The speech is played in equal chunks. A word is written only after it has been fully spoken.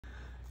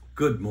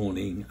Good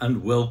morning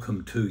and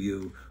welcome to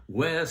you,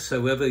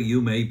 wheresoever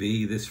you may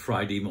be this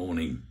Friday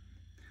morning.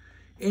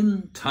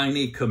 In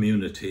tiny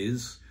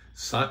communities,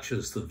 such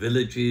as the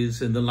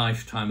villages in the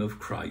lifetime of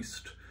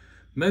Christ,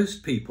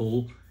 most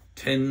people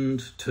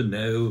tend to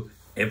know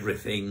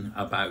everything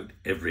about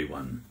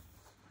everyone.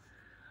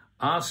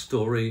 Our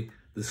story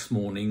this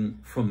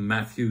morning from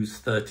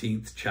Matthew's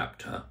 13th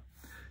chapter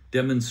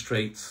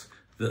demonstrates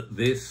that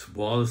this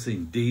was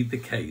indeed the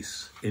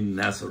case in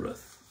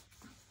Nazareth.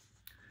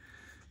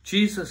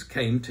 Jesus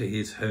came to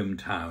his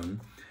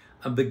hometown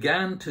and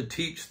began to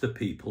teach the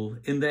people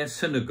in their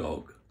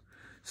synagogue,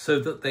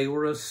 so that they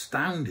were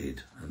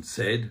astounded and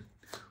said,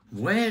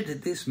 "Where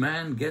did this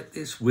man get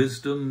this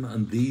wisdom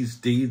and these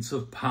deeds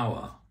of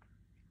power?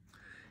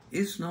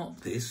 Is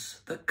not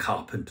this the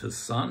carpenter's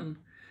son?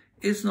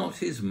 Is not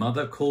his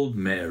mother called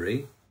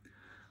Mary?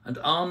 And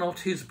are not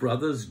his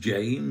brothers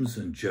James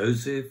and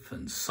Joseph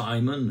and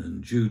Simon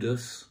and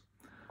Judas?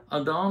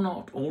 And are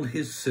not all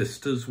his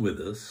sisters with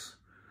us?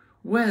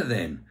 Where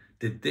then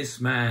did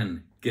this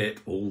man get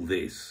all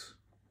this?"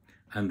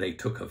 And they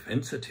took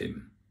offence at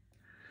him.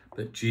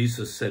 But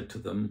Jesus said to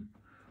them,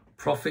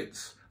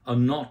 "Prophets are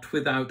not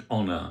without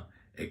honour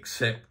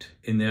except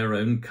in their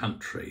own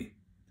country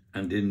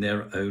and in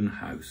their own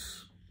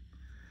house."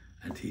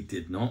 And he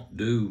did not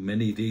do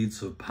many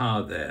deeds of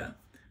power there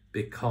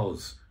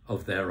because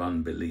of their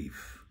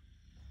unbelief.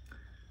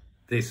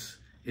 This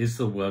is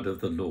the word of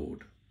the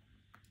Lord.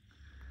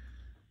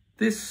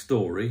 This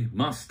story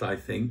must, I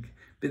think,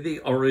 be the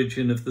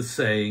origin of the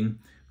saying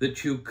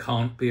that you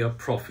can't be a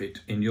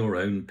prophet in your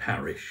own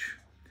parish.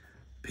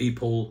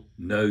 People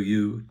know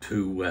you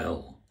too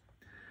well.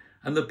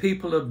 And the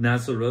people of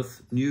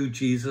Nazareth knew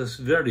Jesus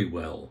very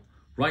well,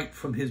 right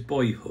from his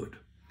boyhood,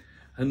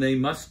 and they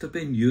must have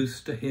been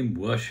used to him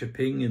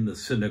worshipping in the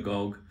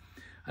synagogue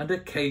and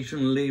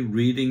occasionally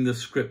reading the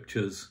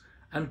scriptures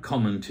and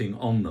commenting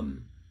on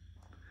them.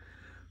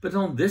 But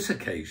on this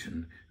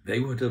occasion,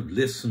 they would have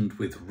listened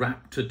with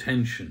rapt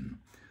attention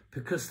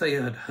because they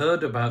had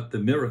heard about the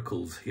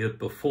miracles he had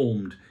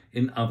performed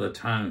in other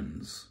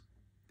towns.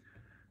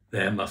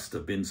 There must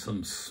have been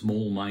some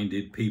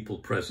small-minded people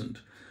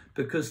present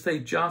because they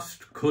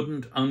just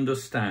couldn't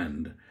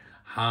understand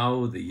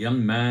how the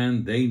young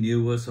man they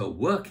knew as a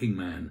working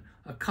man,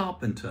 a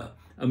carpenter,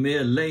 a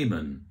mere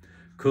layman,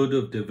 could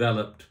have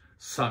developed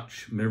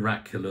such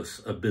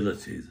miraculous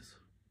abilities.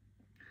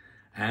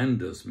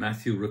 And as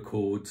Matthew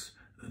records,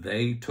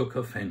 they took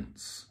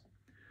offence.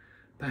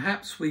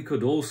 Perhaps we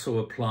could also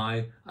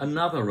apply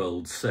another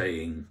old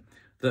saying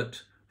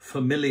that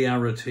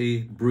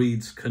familiarity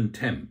breeds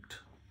contempt,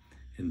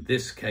 in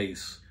this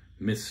case,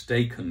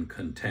 mistaken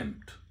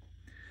contempt.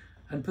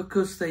 And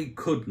because they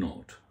could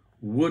not,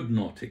 would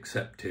not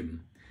accept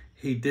him,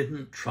 he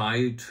didn't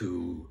try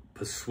to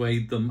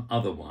persuade them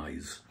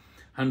otherwise,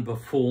 and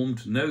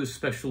performed no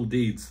special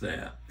deeds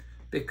there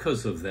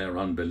because of their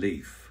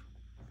unbelief.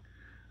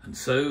 And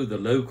so the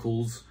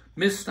locals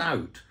missed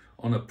out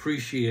on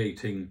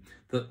appreciating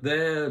that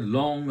their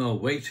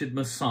long-awaited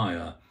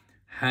Messiah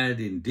had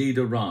indeed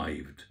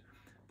arrived.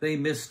 They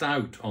missed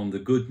out on the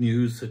good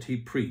news that he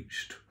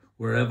preached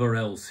wherever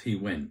else he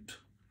went.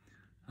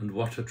 And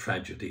what a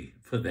tragedy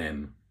for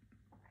them.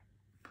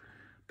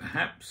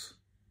 Perhaps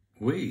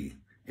we,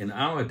 in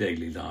our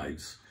daily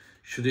lives,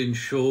 should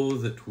ensure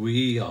that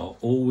we are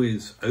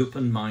always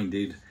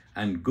open-minded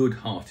and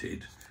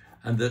good-hearted,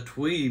 and that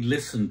we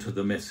listen to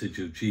the message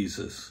of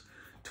Jesus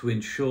to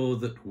ensure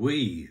that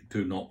we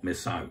do not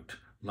miss out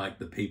like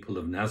the people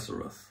of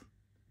Nazareth.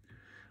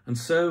 And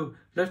so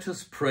let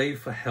us pray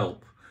for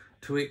help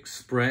to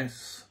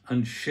express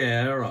and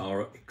share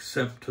our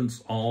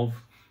acceptance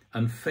of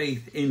and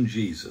faith in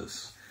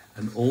Jesus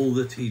and all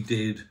that he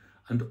did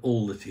and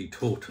all that he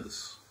taught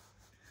us.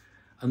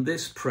 And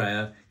this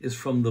prayer is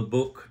from the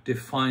book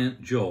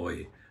Defiant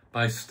Joy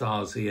by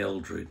Stasi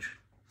Eldridge.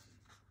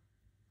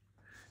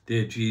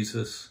 Dear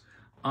Jesus,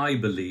 I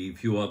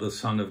believe you are the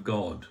Son of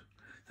God,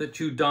 that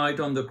you died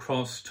on the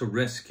cross to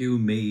rescue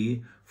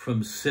me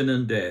from sin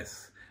and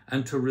death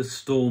and to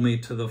restore me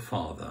to the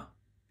Father.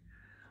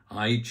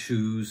 I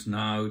choose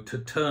now to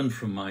turn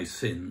from my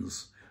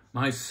sins,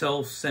 my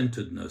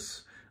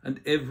self-centeredness,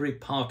 and every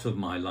part of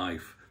my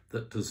life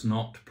that does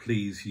not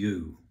please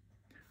you.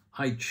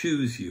 I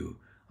choose you.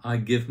 I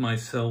give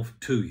myself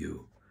to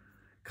you.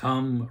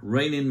 Come,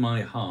 reign in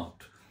my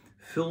heart.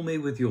 Fill me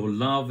with your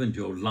love and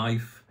your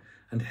life,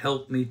 and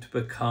help me to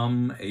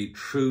become a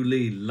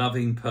truly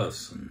loving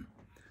person,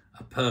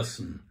 a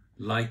person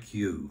like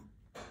you.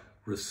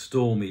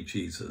 Restore me,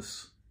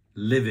 Jesus.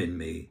 Live in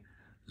me.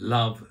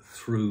 Love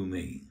through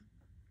me.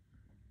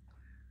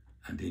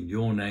 And in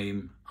your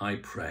name I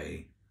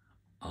pray.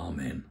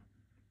 Amen.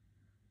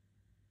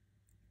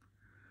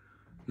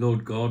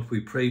 Lord God, we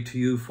pray to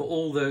you for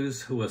all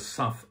those who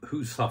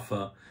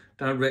suffer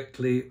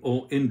directly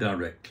or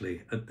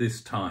indirectly at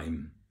this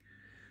time.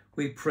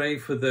 We pray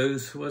for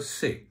those who are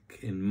sick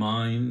in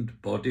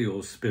mind, body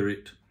or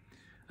spirit,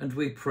 and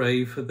we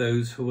pray for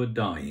those who are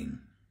dying.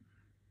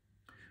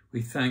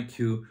 We thank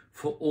you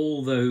for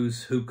all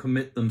those who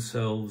commit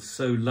themselves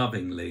so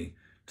lovingly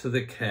to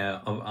the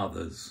care of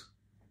others.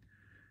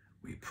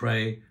 We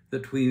pray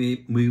that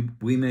we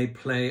may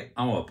play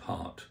our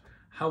part,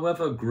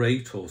 however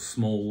great or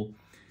small,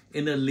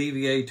 in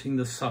alleviating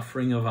the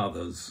suffering of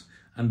others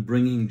and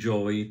bringing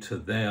joy to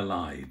their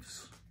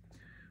lives.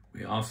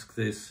 We ask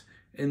this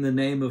in the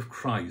name of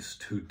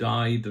Christ, who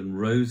died and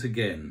rose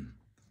again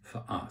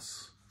for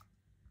us.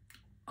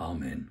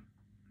 Amen.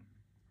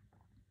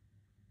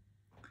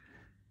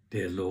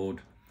 Dear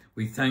Lord,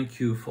 we thank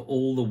you for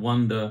all the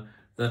wonder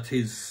that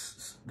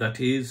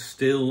is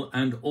still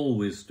and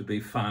always to be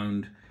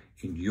found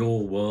in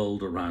your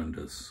world around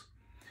us.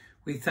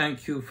 We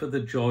thank you for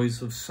the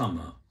joys of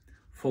summer,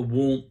 for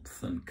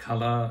warmth and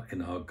colour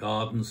in our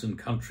gardens and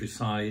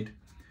countryside,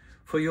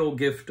 for your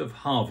gift of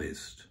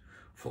harvest,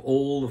 for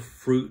all the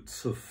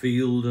fruits of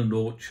field and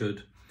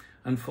orchard,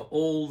 and for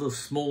all the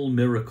small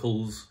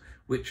miracles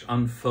which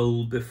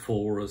unfold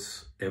before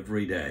us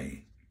every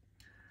day.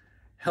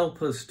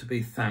 Help us to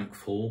be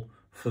thankful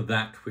for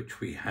that which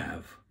we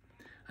have,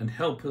 and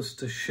help us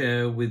to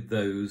share with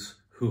those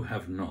who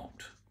have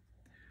not.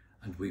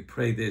 And we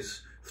pray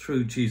this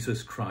through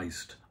Jesus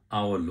Christ,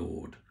 our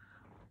Lord.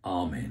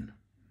 Amen.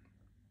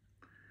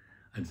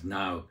 And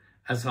now,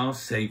 as our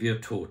Saviour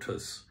taught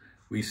us,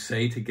 we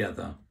say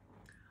together,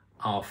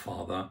 Our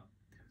Father,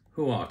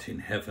 who art in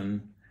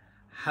heaven,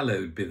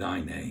 hallowed be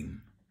thy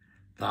name.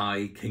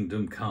 Thy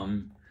kingdom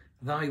come,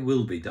 thy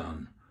will be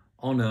done,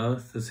 on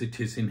earth as it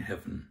is in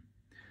heaven.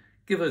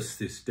 Give us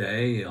this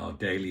day our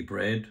daily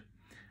bread,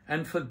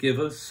 and forgive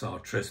us our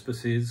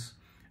trespasses,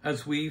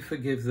 as we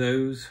forgive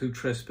those who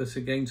trespass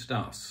against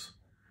us.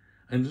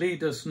 And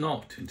lead us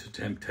not into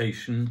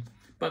temptation,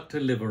 but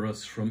deliver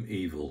us from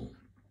evil.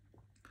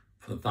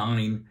 For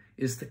thine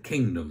is the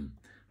kingdom,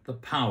 the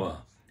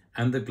power,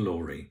 and the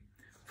glory,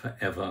 for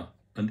ever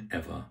and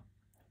ever.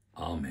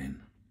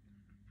 Amen.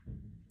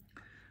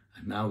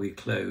 And now we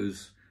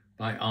close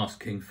by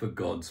asking for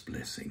God's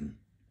blessing.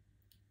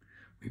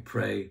 We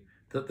pray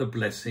that the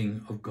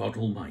blessing of God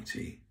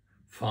Almighty,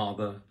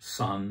 Father,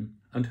 Son,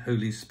 and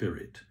Holy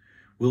Spirit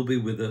will be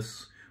with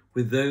us,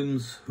 with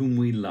those whom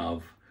we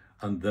love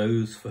and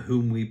those for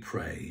whom we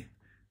pray,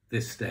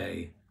 this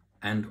day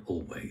and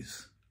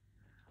always.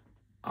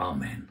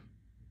 Amen.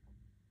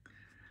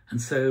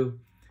 And so,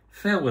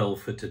 farewell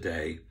for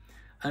today,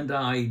 and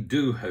I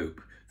do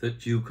hope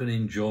that you can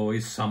enjoy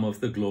some of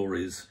the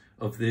glories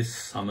of this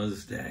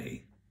summer's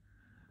day.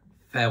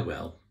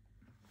 Farewell.